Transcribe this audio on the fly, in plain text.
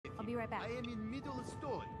be right back. I am in middle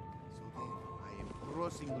story. So then I am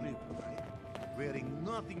crossing river, right? Wearing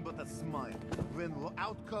nothing but a smile. When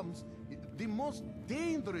out comes the most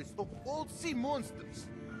dangerous of all sea monsters.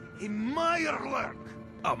 A Mirelurk!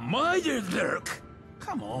 A Mirelurk?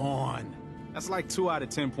 Come on. That's like 2 out of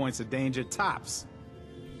 10 points of danger tops.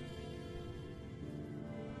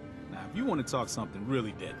 Now, if you want to talk something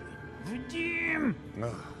really deadly... Redeem!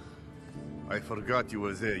 I forgot you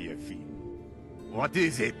were there, Yefim. What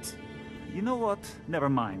is it? You know what? Never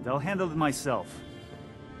mind. I'll handle it myself.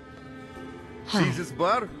 See this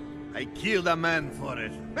bar? I killed a man for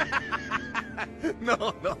it.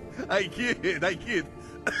 No, I kid.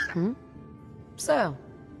 So,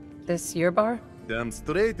 this your bar? Damn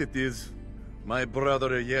straight it is. My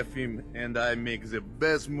brother Yefim and I make the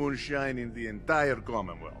best moonshine in the entire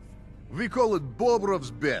Commonwealth. We call it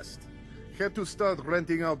Bobrov's Best. Had to start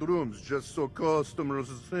renting out rooms just so customers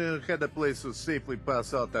had a place to safely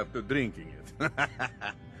pass out after drinking it.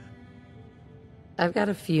 I've got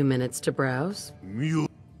a few minutes to browse. Music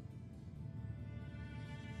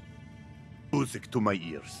to my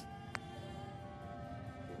ears.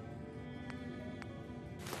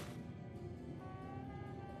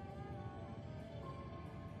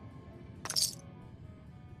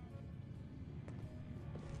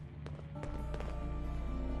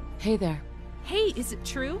 Hey there. Hey, is it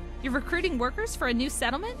true? You're recruiting workers for a new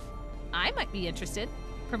settlement? I might be interested,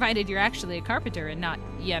 provided you're actually a carpenter and not,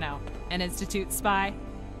 you know, an Institute spy.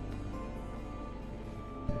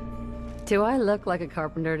 Do I look like a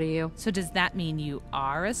carpenter to you? So does that mean you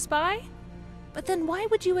are a spy? But then why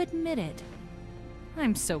would you admit it?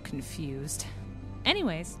 I'm so confused.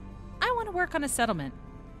 Anyways, I want to work on a settlement.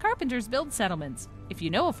 Carpenters build settlements. If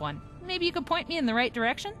you know of one, maybe you could point me in the right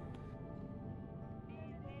direction?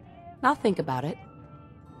 I'll think about it.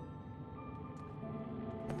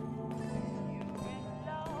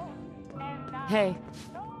 Hey.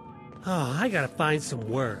 Oh, I gotta find some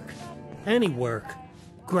work. Any work.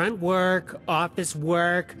 Grunt work, office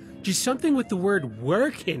work, just something with the word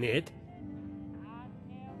work in it.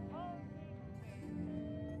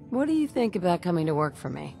 What do you think about coming to work for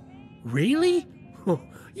me? Really? Oh,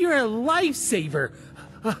 you're a lifesaver.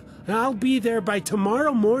 I'll be there by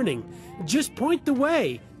tomorrow morning. Just point the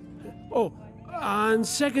way. Oh, on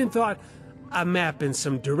second thought, a map and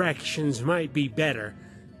some directions might be better.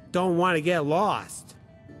 Don't want to get lost.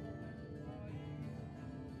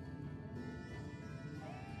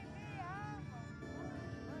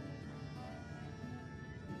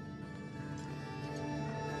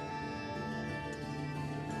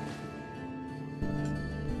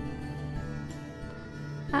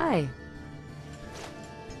 Hi.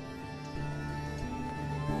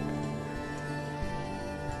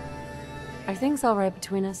 Are things all right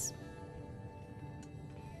between us?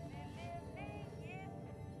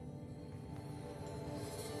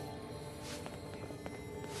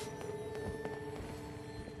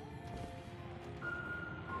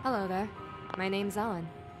 Hello there. My name's Ellen.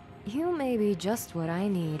 You may be just what I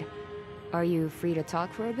need. Are you free to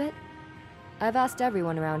talk for a bit? I've asked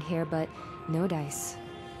everyone around here, but no dice.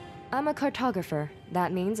 I'm a cartographer.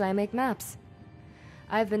 That means I make maps.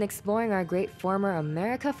 I've been exploring our great former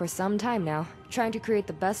America for some time now, trying to create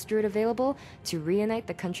the best route available to reunite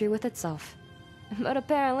the country with itself. But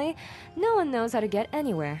apparently, no one knows how to get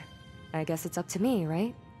anywhere. I guess it's up to me,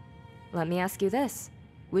 right? Let me ask you this.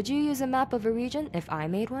 Would you use a map of a region if I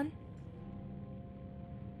made one?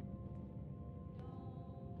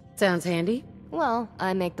 Sounds handy. Well,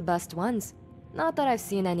 I make the best ones. Not that I've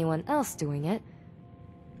seen anyone else doing it.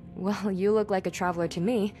 Well, you look like a traveler to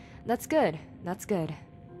me. That's good. That's good.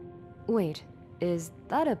 Wait, is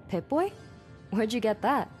that a Pip-Boy? Where'd you get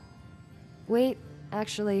that? Wait,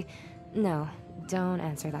 actually, no, don't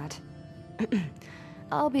answer that.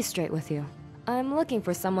 I'll be straight with you. I'm looking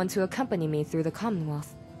for someone to accompany me through the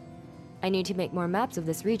Commonwealth. I need to make more maps of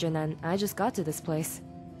this region, and I just got to this place.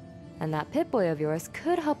 And that Pip-Boy of yours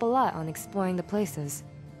could help a lot on exploring the places.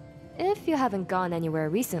 If you haven't gone anywhere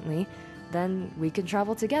recently, then we can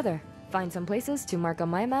travel together. Find some places to mark on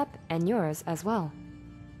my map and yours as well.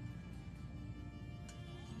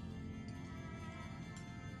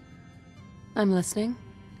 I'm listening.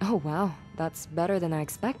 Oh wow, that's better than I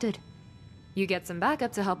expected. You get some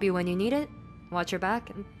backup to help you when you need it, watch your back,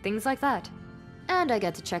 and things like that. And I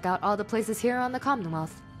get to check out all the places here on the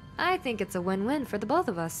Commonwealth. I think it's a win-win for the both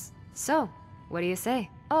of us. So, what do you say?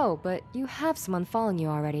 Oh, but you have someone following you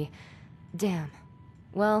already. Damn.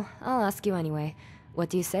 Well, I'll ask you anyway. What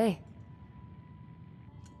do you say?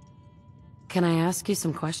 Can I ask you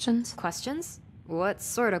some questions? Questions? What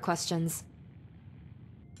sort of questions?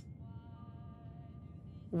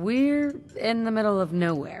 We're in the middle of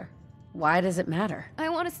nowhere. Why does it matter? I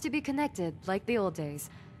want us to be connected, like the old days.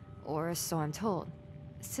 Or so I'm told.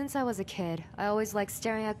 Since I was a kid, I always liked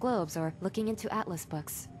staring at globes or looking into atlas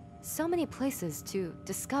books. So many places to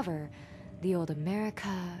discover. The old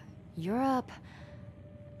America, Europe...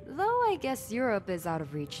 Though I guess Europe is out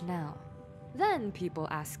of reach now. Then people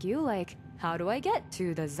ask you, like, how do I get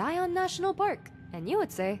to the Zion National Park? And you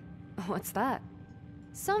would say, what's that?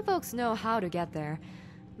 Some folks know how to get there,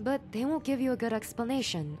 but they won't give you a good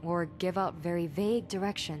explanation or give out very vague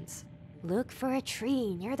directions. Look for a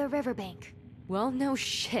tree near the riverbank. Well, no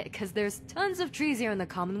shit, because there's tons of trees here in the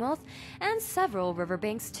Commonwealth, and several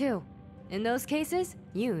riverbanks too. In those cases,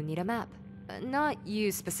 you need a map. Not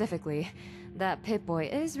you specifically. That Pip-Boy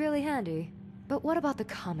is really handy. But what about the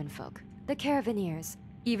common folk? The Caravaneers?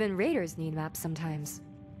 Even raiders need maps sometimes.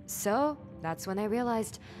 So, that's when I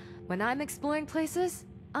realized, when I'm exploring places,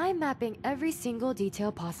 I'm mapping every single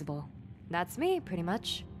detail possible. That's me, pretty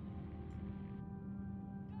much.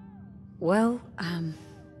 Well,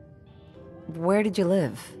 where did you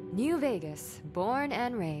live? New Vegas, born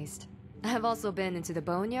and raised. I've also been into the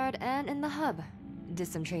Boneyard and in the Hub. Did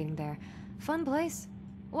some trading there. Fun place.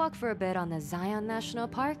 Walked for a bit on the Zion National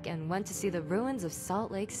Park and went to see the ruins of Salt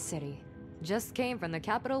Lake City. Just came from the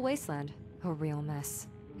Capital Wasteland. A real mess.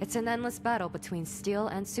 It's an endless battle between Steel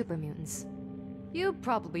and Super Mutants. You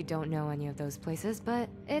probably don't know any of those places, but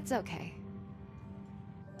it's okay.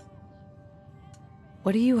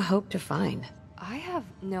 What do you hope to find? I have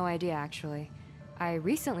no idea, actually. I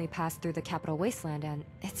recently passed through the Capital Wasteland and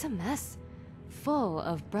it's a mess. Full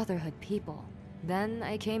of Brotherhood people. Then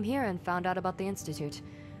I came here and found out about the Institute.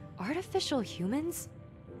 Artificial humans?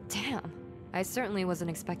 Damn, I certainly wasn't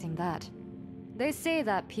expecting that. They say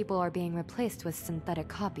that people are being replaced with synthetic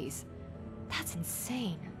copies. That's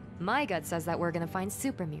insane. My gut says that we're gonna find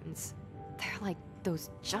super mutants. They're like those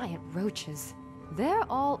giant roaches. They're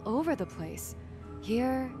all over the place.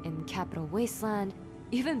 Here, in Capital Wasteland,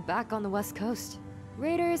 even back on the West Coast.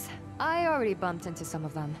 Raiders, I already bumped into some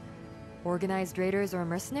of them. Organized raiders or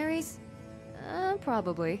mercenaries?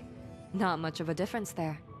 Probably. Not much of a difference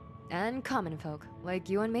there. And common folk, like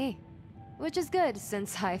you and me. Which is good,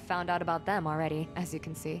 since I found out about them already, as you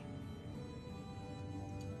can see.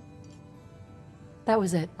 That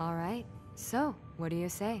was it. Alright, so, what do you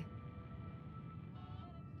say?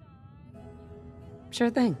 Sure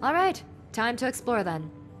thing. Alright, time to explore then.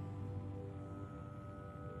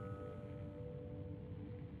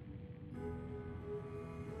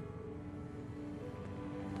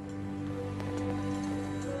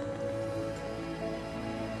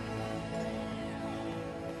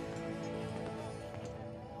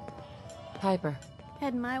 Piper,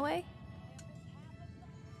 Heading my way?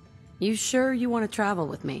 you sure you want to travel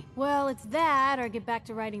with me? Well, it's that, or get back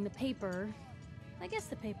to writing the paper. I guess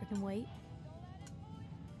the paper can wait.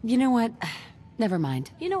 You know what? Never mind.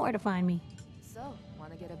 You know where to find me. So,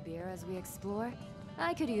 wanna get a beer as we explore?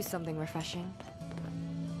 I could use something refreshing.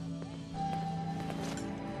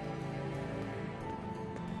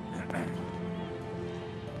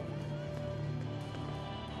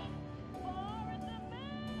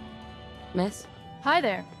 Miss? Hi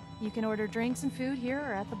there. You can order drinks and food here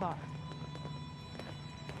or at the bar.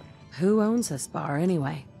 Who owns this bar,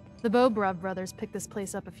 anyway? The Bobrov brothers picked this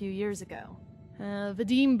place up a few years ago.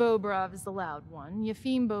 Vadim Bobrov is the loud one,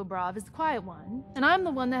 Yefim Bobrov is the quiet one, and I'm the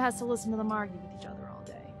one that has to listen to them argue with each other all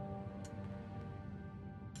day.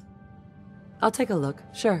 I'll take a look,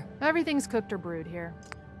 sure. Everything's cooked or brewed here.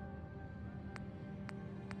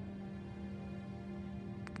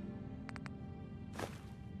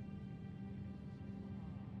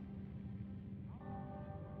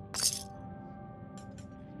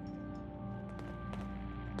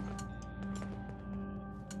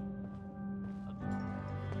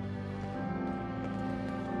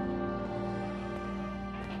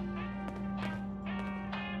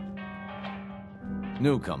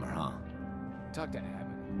 Newcomer, huh? Talk to Abbott.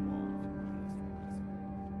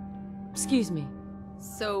 Excuse me.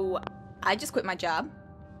 So, I just quit my job.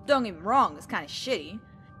 Don't get me wrong, it's kind of shitty.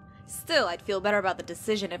 Still, I'd feel better about the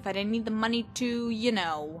decision if I didn't need the money to, you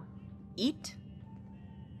know, eat.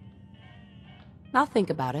 I'll think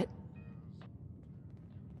about it.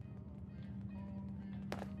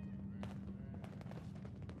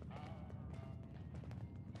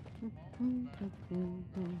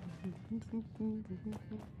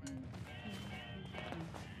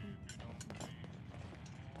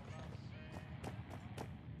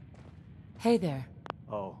 Hey there.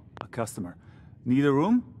 Oh, a customer. Need a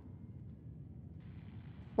room?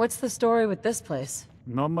 What's the story with this place?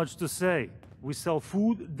 Not much to say. We sell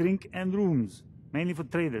food, drink, and rooms. Mainly for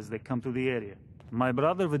traders that come to the area. My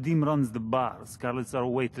brother Vadim runs the bar. Scarlett's our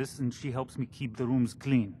waitress, and she helps me keep the rooms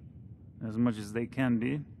clean. As much as they can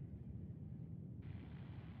be.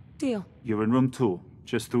 Deal. You're in room 2,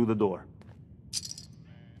 just through the door.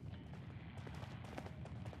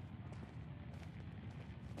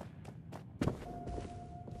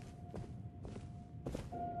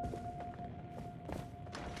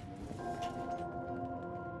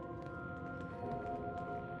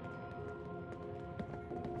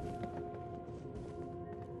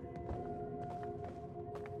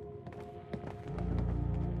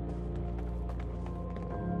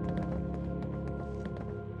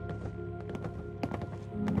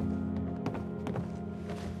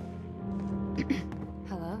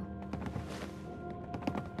 Hello.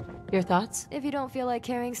 Your thoughts? If you don't feel like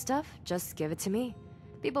carrying stuff, just give it to me.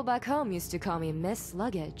 People back home used to call me Miss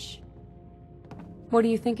Luggage. What are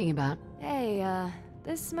you thinking about? Hey,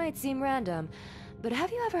 this might seem random, but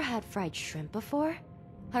have you ever had fried shrimp before?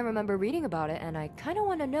 I remember reading about it, and I kinda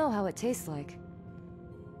want to know how it tastes like.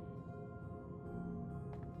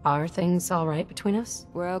 Are things all right between us?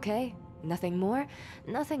 We're okay. Nothing more,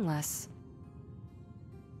 nothing less.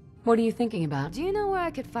 What are you thinking about? Do you know where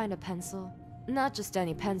I could find a pencil? Not just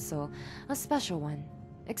any pencil, a special one.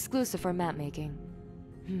 Exclusive for map making.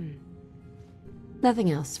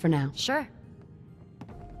 Nothing else for now. Sure.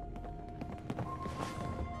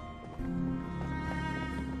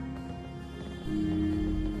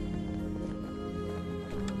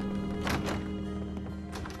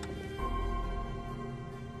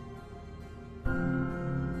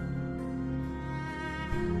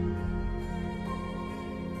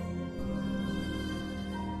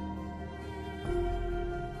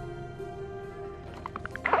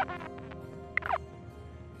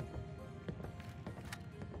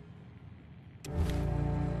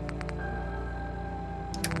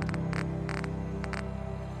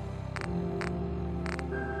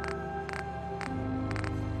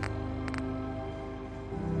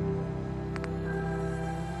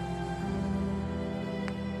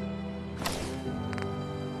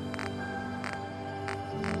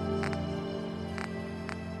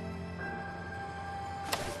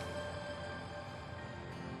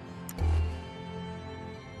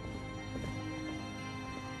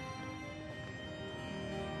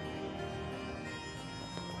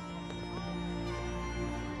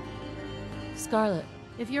 Scarlett.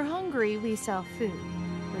 If you're hungry, we sell food,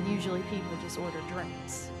 but usually people just order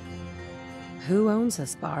drinks. Who owns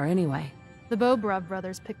this bar anyway? The Bobrov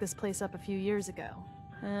brothers picked this place up a few years ago.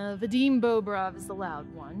 Vadim Bobrov is the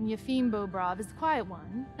loud one, Yefim Bobrov is the quiet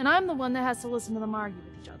one, and I'm the one that has to listen to them argue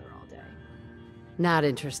with each other all day. Not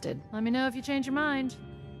interested. Let me know if you change your mind.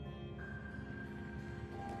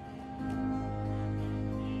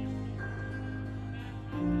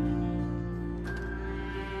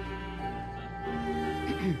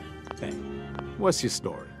 Hey, what's your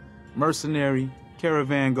story? Mercenary?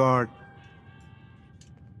 Caravan guard?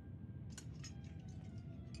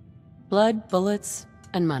 Blood, bullets,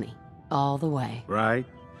 and money. All the way. Right?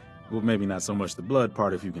 Well, maybe not so much the blood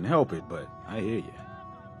part if you can help it, but I hear you.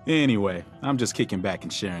 Anyway, I'm just kicking back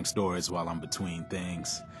and sharing stories while I'm between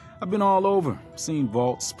things. I've been all over, seen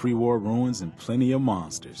vaults, pre-war ruins, and plenty of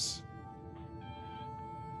monsters.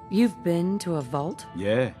 You've been to a vault?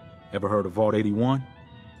 Yeah. Ever heard of Vault 81?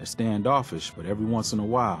 They're standoffish, but every once in a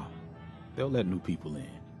while, they'll let new people in.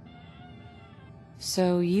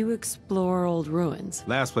 So you explore old ruins?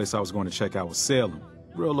 Last place I was going to check out was Salem.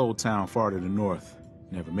 Real old town far to the north.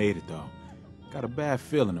 Never made it, though. Got a bad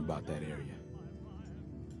feeling about that area.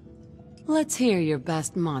 Let's hear your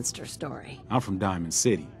best monster story. I'm from Diamond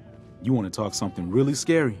City. You want to talk something really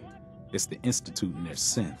scary? It's the Institute and their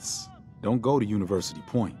synths. Don't go to University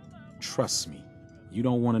Point. Trust me, you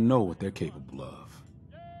don't want to know what they're capable of.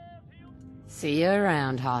 See you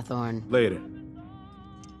around, Hawthorne. Later.